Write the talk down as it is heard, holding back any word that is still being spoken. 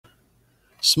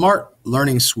Smart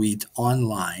Learning Suite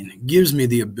Online gives me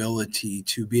the ability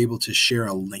to be able to share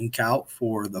a link out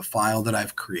for the file that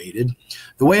I've created.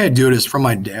 The way I do it is from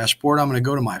my dashboard. I'm going to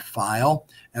go to my file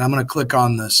and I'm going to click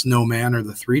on the snowman or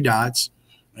the three dots.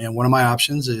 And one of my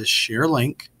options is share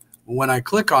link. When I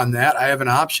click on that, I have an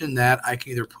option that I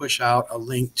can either push out a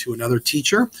link to another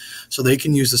teacher so they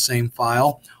can use the same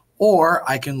file, or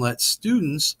I can let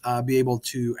students be able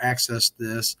to access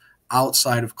this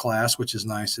outside of class, which is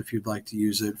nice if you'd like to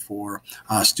use it for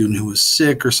a student who is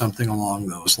sick or something along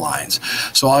those lines.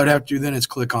 So all I would have to do then is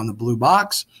click on the blue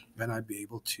box, and I'd be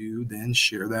able to then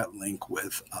share that link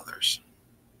with others.